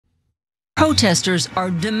Protesters are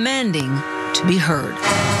demanding to be heard.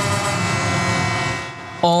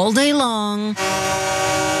 All day long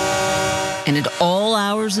and at all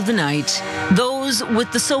hours of the night, those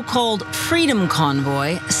with the so-called Freedom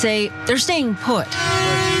Convoy say they're staying put.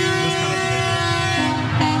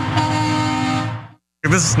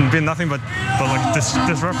 This has been nothing but like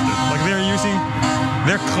disruptive. Like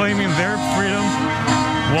they're claiming their freedom.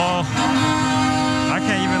 Well, I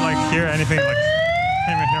can't even like hear anything. Like I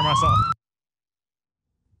can't even hear myself.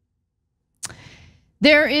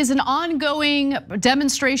 There is an ongoing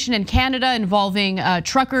demonstration in Canada involving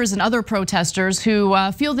truckers and other protesters who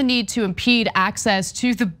feel the need to impede access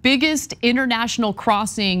to the biggest international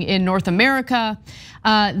crossing in North America.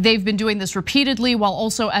 They've been doing this repeatedly while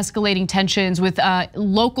also escalating tensions with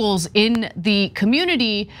locals in the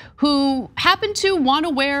community who happen to want to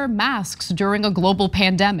wear masks during a global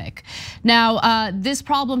pandemic. Now, this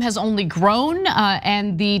problem has only grown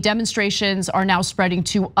and the demonstrations are now spreading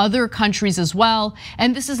to other countries as well.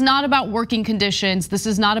 And this is not about working conditions. This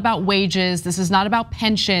is not about wages. This is not about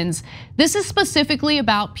pensions. This is specifically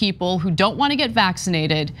about people who don't want to get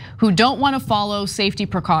vaccinated, who don't want to follow safety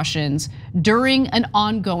precautions during an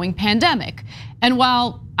ongoing pandemic. And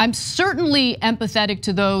while I'm certainly empathetic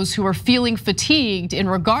to those who are feeling fatigued in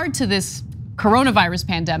regard to this coronavirus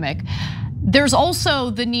pandemic, there's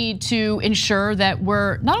also the need to ensure that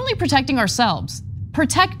we're not only protecting ourselves,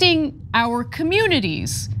 protecting our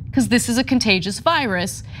communities, because this is a contagious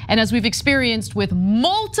virus. And as we've experienced with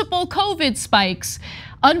multiple COVID spikes,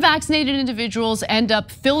 unvaccinated individuals end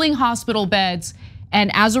up filling hospital beds.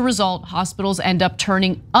 And as a result, hospitals end up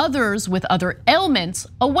turning others with other ailments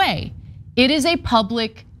away. It is a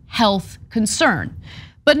public health concern,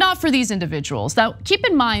 but not for these individuals. Now, keep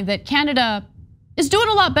in mind that Canada is doing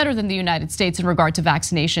a lot better than the United States in regard to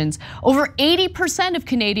vaccinations. Over 80% of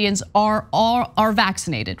Canadians are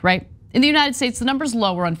vaccinated, right? In the United States, the number's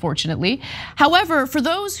lower, unfortunately. However, for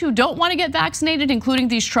those who don't want to get vaccinated, including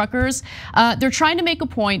these truckers, they're trying to make a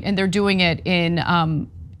point, and they're doing it in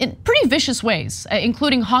pretty vicious ways,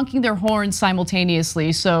 including honking their horns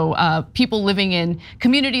simultaneously. So people living in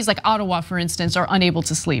communities like Ottawa, for instance, are unable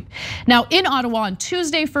to sleep. Now, in Ottawa on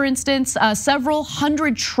Tuesday, for instance, several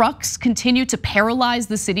hundred trucks continue to paralyze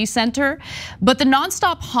the city center, but the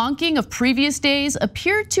nonstop honking of previous days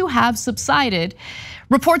appeared to have subsided.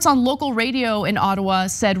 Reports on local radio in Ottawa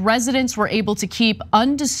said residents were able to keep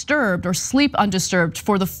undisturbed or sleep undisturbed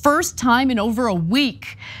for the first time in over a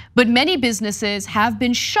week. But many businesses have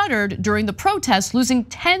been shuttered during the protests, losing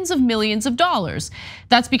tens of millions of dollars.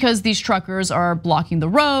 That's because these truckers are blocking the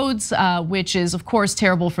roads, which is of course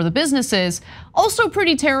terrible for the businesses. Also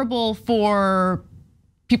pretty terrible for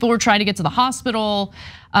people who are trying to get to the hospital,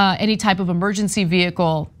 any type of emergency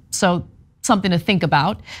vehicle. So something to think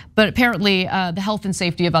about, but apparently the health and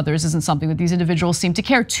safety of others isn't something that these individuals seem to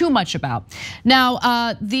care too much about.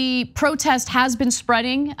 Now, the protest has been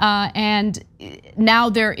spreading and now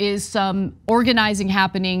there is some organizing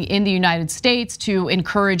happening in the United States to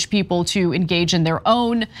encourage people to engage in their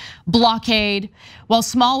own blockade. While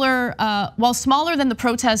smaller than the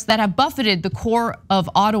protests that have buffeted the core of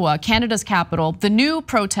Ottawa, Canada's capital, the new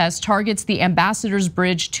protest targets the Ambassador's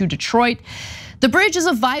Bridge to Detroit. The bridge is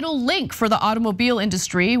a vital link for the automobile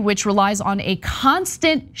industry, which relies on a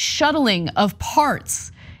constant shuttling of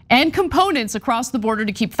parts and components across the border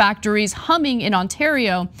to keep factories humming in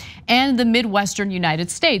Ontario and the Midwestern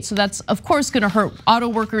United States. So that's of course gonna hurt auto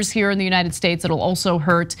workers here in the United States. It'll also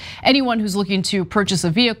hurt anyone who's looking to purchase a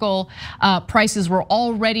vehicle. Prices were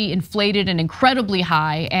already inflated and incredibly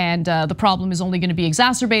high, and the problem is only gonna be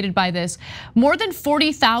exacerbated by this. More than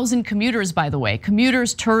 40,000 commuters, by the way,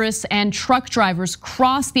 commuters, tourists, and truck drivers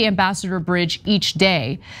cross the Ambassador Bridge each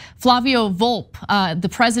day. Flavio Volpe, the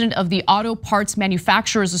president of the Auto Parts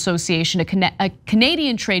Manufacturers Association, a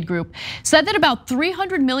Canadian trade group, said that about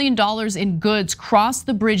 $300 million in goods cross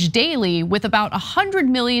the bridge daily, with about 100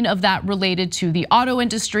 million of that related to the auto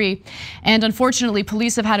industry. And unfortunately,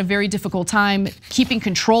 police have had a very difficult time keeping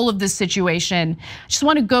control of this situation. I just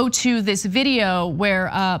want to go to this video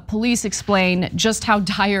where police explain just how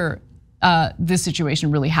dire this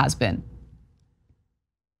situation really has been.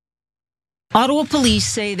 Ottawa police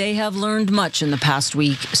say they have learned much in the past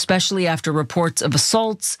week, especially after reports of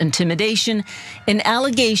assaults, intimidation, and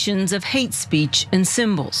allegations of hate speech and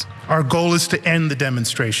symbols. Our goal is to end the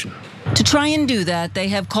demonstration. To try and do that, they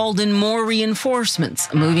have called in more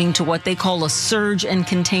reinforcements, moving to what they call a surge and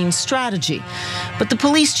contain strategy. But the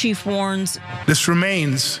police chief warns, this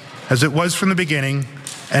remains, as it was from the beginning,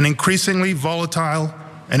 an increasingly volatile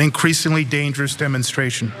and increasingly dangerous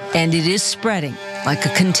demonstration. And it is spreading. like a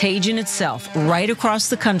contagion itself, right across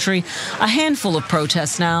the country. A handful of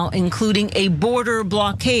protests now, including a border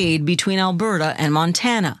blockade between Alberta and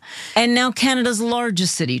Montana. And now Canada's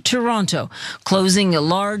largest city, Toronto, closing a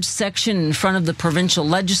large section in front of the provincial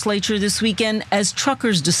legislature this weekend as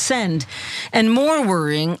truckers descend. And more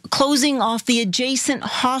worrying, closing off the adjacent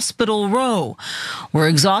Hospital Row, where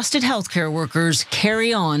exhausted healthcare workers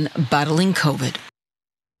carry on battling COVID.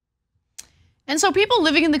 And so people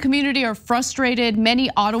living in the community are frustrated. Many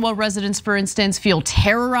Ottawa residents, for instance, feel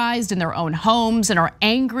terrorized in their own homes and are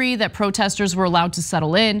angry that protesters were allowed to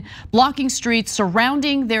settle in, blocking streets,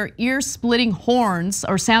 surrounding their ear-splitting horns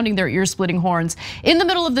or sounding their ear-splitting horns in the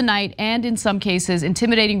middle of the night, and in some cases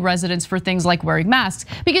intimidating residents for things like wearing masks.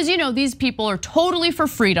 Because these people are totally for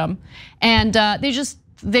freedom, and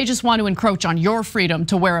they just want to encroach on your freedom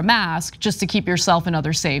to wear a mask just to keep yourself and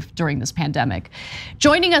others safe during this pandemic.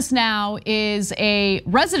 Joining us now is a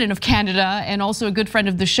resident of Canada and also a good friend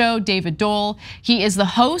of the show, David Dole. He is the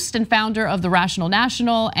host and founder of the Rational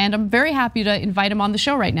National, and I'm very happy to invite him on the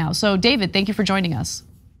show right now. So David, thank you for joining us.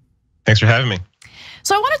 Thanks for having me.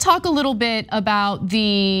 So I want to talk a little bit about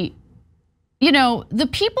the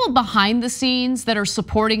people behind the scenes that are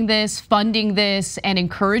supporting this, funding this, and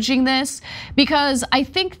encouraging this, because I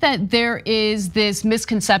think that there is this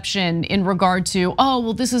misconception in regard to, oh,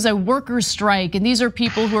 well, this is a workers' strike, and these are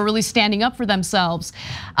people who are really standing up for themselves.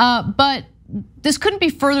 But this couldn't be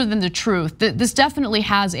further than the truth. This definitely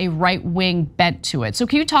has a right-wing bent to it. So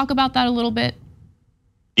can you talk about that a little bit?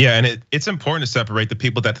 Yeah, and it's important to separate the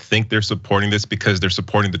people that think they're supporting this because they're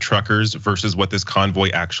supporting the truckers versus what this convoy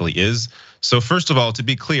actually is. So first of all, to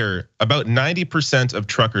be clear, about 90% of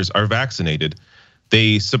truckers are vaccinated.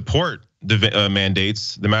 They support the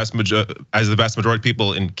mandates. As the vast majority of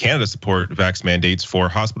people in Canada support vax mandates for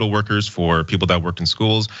hospital workers, for people that work in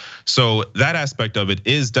schools. So that aspect of it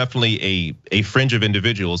is definitely a fringe of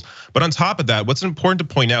individuals. But on top of that, what's important to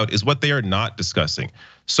point out is what they are not discussing.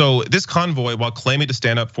 So this convoy, while claiming to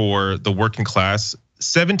stand up for the working class,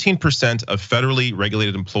 17% of federally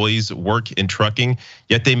regulated employees work in trucking,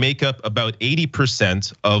 yet they make up about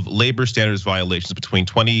 80% of labor standards violations between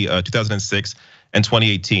 2006 and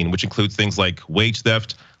 2018, which includes things like wage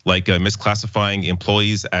theft, like misclassifying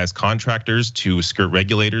employees as contractors to skirt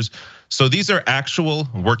regulators. So these are actual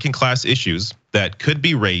working class issues that could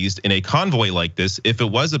be raised in a convoy like this if it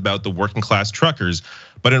was about the working class truckers.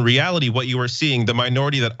 But in reality, what you are seeing, the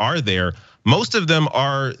minority that are there, most of them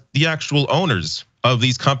are the actual owners of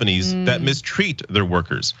these companies that mistreat their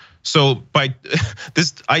workers. So by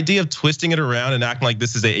this idea of twisting it around and acting like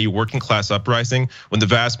this is a working class uprising, when the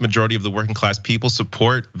vast majority of the working class people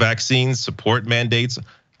support vaccines, support mandates,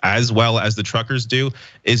 as well as the truckers do,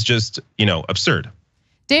 is just absurd.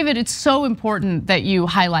 David, it's so important that you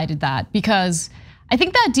highlighted that, because I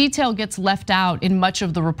think that detail gets left out in much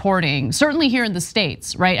of the reporting, certainly here in the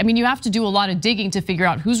States, right? I mean, you have to do a lot of digging to figure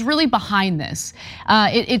out who's really behind this.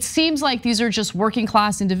 It seems like these are just working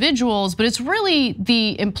class individuals, but it's really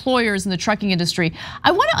the employers in the trucking industry.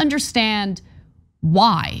 I want to understand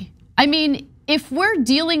why. I mean, if we're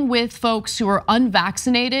dealing with folks who are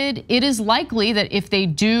unvaccinated, it is likely that if they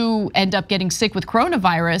do end up getting sick with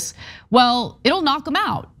coronavirus, well, it'll knock them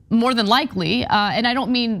out. More than likely, and I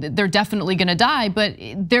don't mean that they're definitely gonna die, but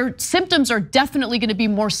their symptoms are definitely gonna be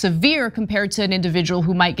more severe compared to an individual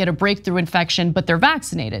who might get a breakthrough infection, but they're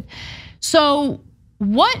vaccinated. So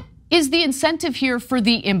what is the incentive here for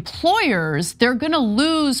the employers? They're gonna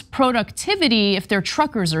lose productivity if their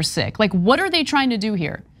truckers are sick. Like, what are they trying to do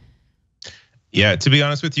here? Yeah, to be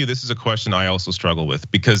honest with you, this is a question I also struggle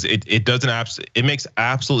with, because it makes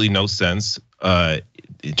absolutely no sense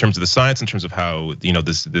in terms of the science, in terms of how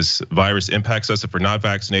this virus impacts us if we're not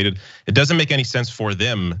vaccinated. It doesn't make any sense for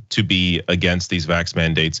them to be against these vax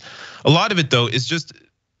mandates. A lot of it, though, is just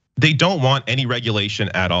they don't want any regulation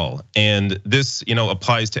at all, and this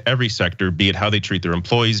applies to every sector, be it how they treat their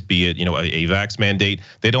employees, be it a vax mandate.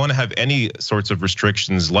 They don't want to have any sorts of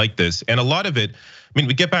restrictions like this, and a lot of it. I mean,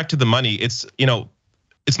 we get back to the money. It's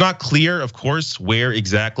not clear, of course, where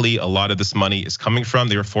exactly a lot of this money is coming from.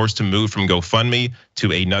 They were forced to move from GoFundMe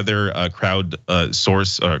to another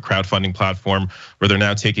crowdfunding platform where they're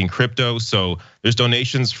now taking crypto. So there's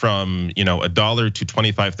donations from $1 to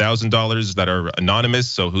 $25,000 that are anonymous.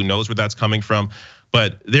 So who knows where that's coming from?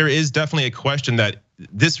 But there is definitely a question that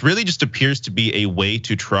this really just appears to be a way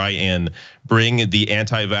to try and bring the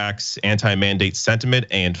anti-vax, anti-mandate sentiment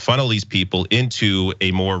and funnel these people into a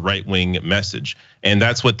more right-wing message. And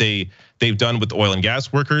that's what they've done with oil and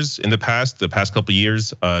gas workers in the past couple of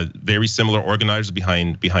years. Very similar organizers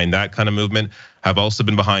behind that kind of movement have also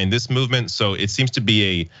been behind this movement. So it seems to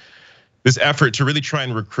be this effort to really try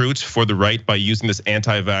and recruit for the right by using this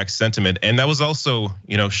anti-vax sentiment. And that was also,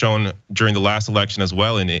 shown during the last election as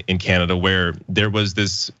well in Canada, where there was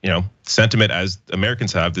this, sentiment, as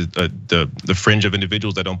Americans have, the fringe of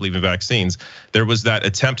individuals that don't believe in vaccines. There was that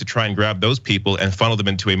attempt to try and grab those people and funnel them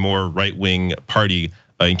into a more right-wing party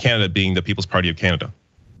in Canada, being the People's Party of Canada.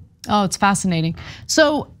 Oh, it's fascinating.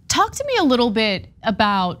 So talk to me a little bit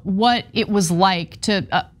about what it was like to,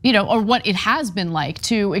 or what it has been like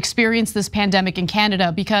to experience this pandemic in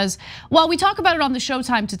Canada, because while we talk about it on the show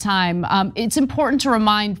time to time, it's important to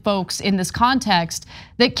remind folks in this context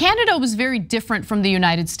that Canada was very different from the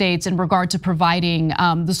United States in regard to providing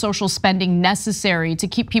the social spending necessary to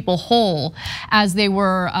keep people whole as they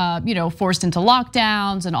were, forced into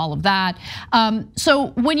lockdowns and all of that. So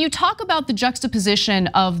when you talk about the juxtaposition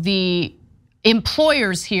of the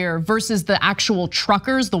employers here versus the actual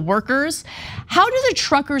truckers, the workers, how do the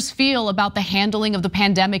truckers feel about the handling of the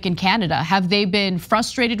pandemic in Canada? Have they been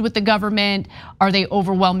frustrated with the government? Are they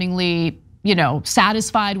overwhelmingly,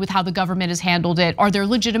 satisfied with how the government has handled it? Are there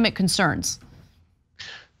legitimate concerns?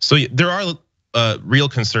 So there are real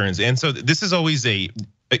concerns, and so this is always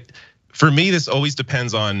for me, this always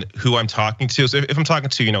depends on who I'm talking to. So if I'm talking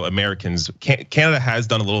to, Americans, Canada has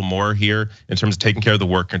done a little more here in terms of taking care of the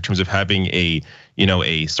worker, in terms of having a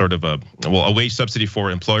sort of a wage subsidy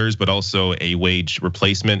for employers, but also a wage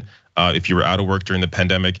replacement if you were out of work during the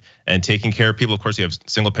pandemic, and taking care of people. Of course, you have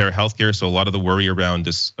single payer healthcare, so a lot of the worry around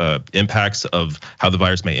this impacts of how the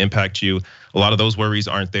virus may impact you, a lot of those worries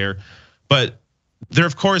aren't there. But there,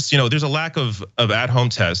 of course, there's a lack of at-home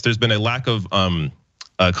tests. There's been a lack of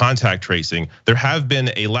contact tracing. There have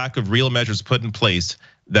been a lack of real measures put in place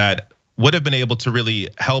that would have been able to really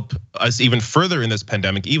help us even further in this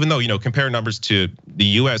pandemic, even though, compare numbers to the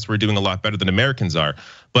US, we're doing a lot better than Americans are.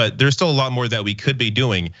 But there's still a lot more that we could be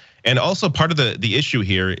doing. And also part of the issue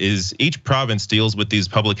here is each province deals with these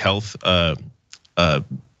public health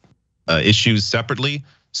issues separately.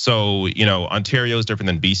 So, Ontario is different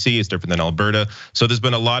than BC, it's different than Alberta. So there's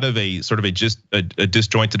been a lot of a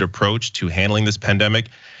disjointed approach to handling this pandemic.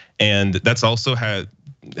 And that's also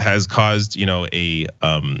has caused,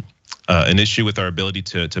 an issue with our ability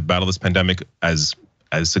to battle this pandemic as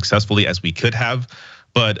successfully as we could have.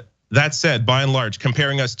 But that said, by and large,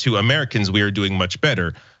 comparing us to Americans, we are doing much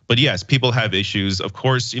better. But yes, people have issues. Of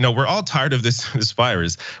course, we're all tired of this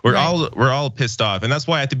virus. We're all pissed off, and that's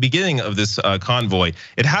why at the beginning of this convoy,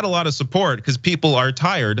 it had a lot of support because people are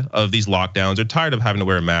tired of these lockdowns. They're tired of having to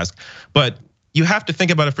wear a mask. But you have to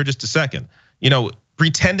think about it for just a second.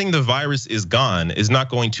 Pretending the virus is gone is not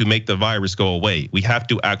going to make the virus go away. We have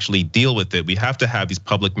to actually deal with it. We have to have these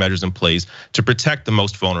public measures in place to protect the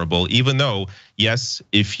most vulnerable, even though, yes,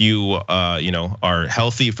 if you are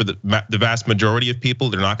healthy, for the vast majority of people,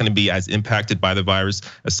 they're not going to be as impacted by the virus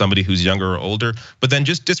as somebody who's younger or older. But then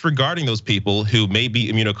just disregarding those people who may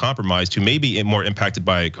be immunocompromised, who may be more impacted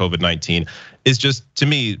by COVID-19, is just, to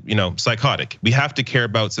me, psychotic. We have to care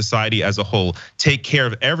about society as a whole, take care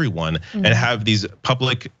of everyone, and have these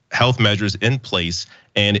public health measures in place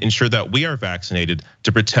and ensure that we are vaccinated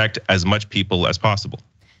to protect as much people as possible.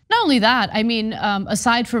 Not only that, I mean,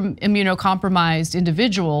 aside from immunocompromised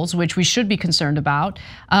individuals, which we should be concerned about,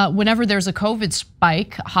 whenever there's a COVID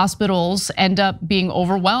spike, hospitals end up being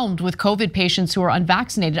overwhelmed with COVID patients who are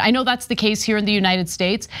unvaccinated. I know that's the case here in the United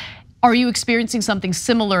States. Are you experiencing something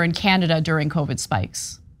similar in Canada during COVID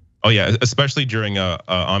spikes? Oh yeah, especially during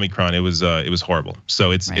Omicron, it was horrible. So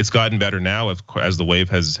it's gotten better now as the wave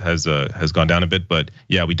has gone down a bit. But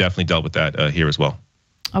yeah, we definitely dealt with that here as well.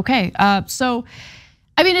 Okay, so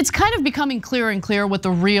I mean, it's kind of becoming clearer and clearer what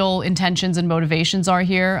the real intentions and motivations are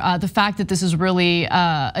here. The fact that this is really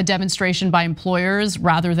a demonstration by employers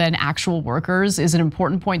rather than actual workers is an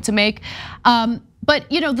important point to make. But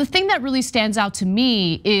the thing that really stands out to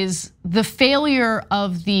me is the failure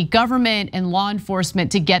of the government and law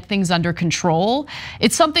enforcement to get things under control.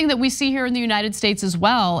 It's something that we see here in the United States as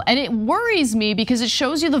well. And it worries me because it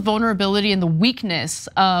shows you the vulnerability and the weakness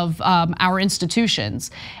of our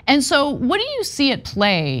institutions. And so what do you see at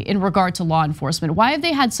play in regard to law enforcement? Why have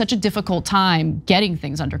they had such a difficult time getting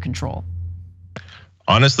things under control?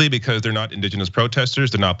 Honestly, because they're not Indigenous protesters,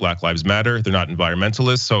 they're not Black Lives Matter, they're not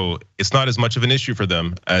environmentalists, so it's not as much of an issue for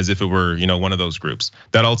them as if it were, one of those groups.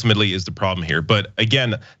 That ultimately is the problem here. But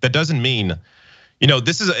again, that doesn't mean,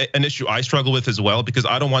 This is an issue I struggle with as well, because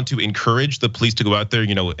I don't want to encourage the police to go out there,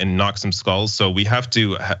 and knock some skulls. So we have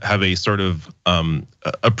to have a sort of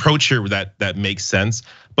approach here that makes sense.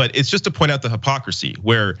 But it's just to point out the hypocrisy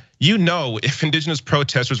where, if Indigenous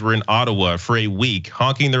protesters were in Ottawa for a week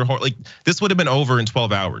honking their horn, like this would have been over in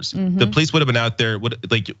 12 hours. The police would have been out there,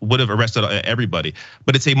 would have arrested everybody.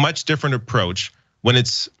 But it's a much different approach when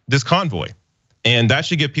it's this convoy. And that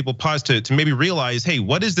should give people pause to maybe realize, hey,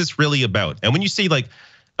 what is this really about? And when you see like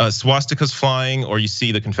swastikas flying, or you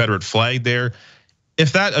see the Confederate flag there,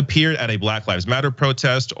 if that appeared at a Black Lives Matter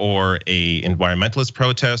protest or a environmentalist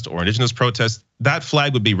protest or Indigenous protest, that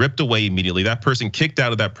flag would be ripped away immediately. That person kicked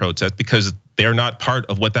out of that protest because they're not part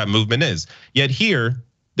of what that movement is. Yet here,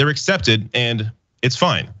 they're accepted and it's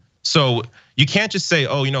fine. So you can't just say,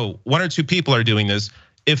 oh, one or two people are doing this.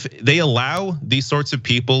 If they allow these sorts of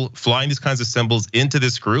people flying these kinds of symbols into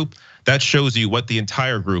this group, that shows you what the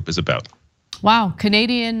entire group is about. Wow,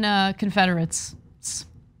 Canadian Confederates.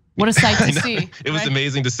 What a sight to see. It was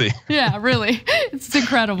amazing to see. Yeah, really, it's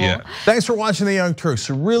incredible. Yeah. Thanks for watching The Young Turks,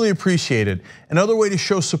 really appreciate it. Another way to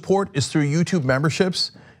show support is through YouTube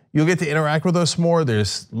memberships. You'll get to interact with us more.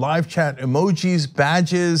 There's live chat emojis,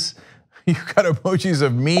 badges. You've got emojis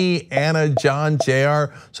of me, Anna, John,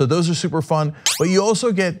 JR. So those are super fun. But you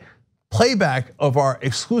also get playback of our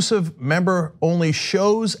exclusive member-only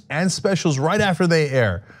shows and specials right after they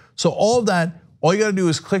air. So all of that, all you gotta do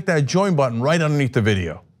is click that join button right underneath the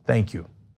video. Thank you.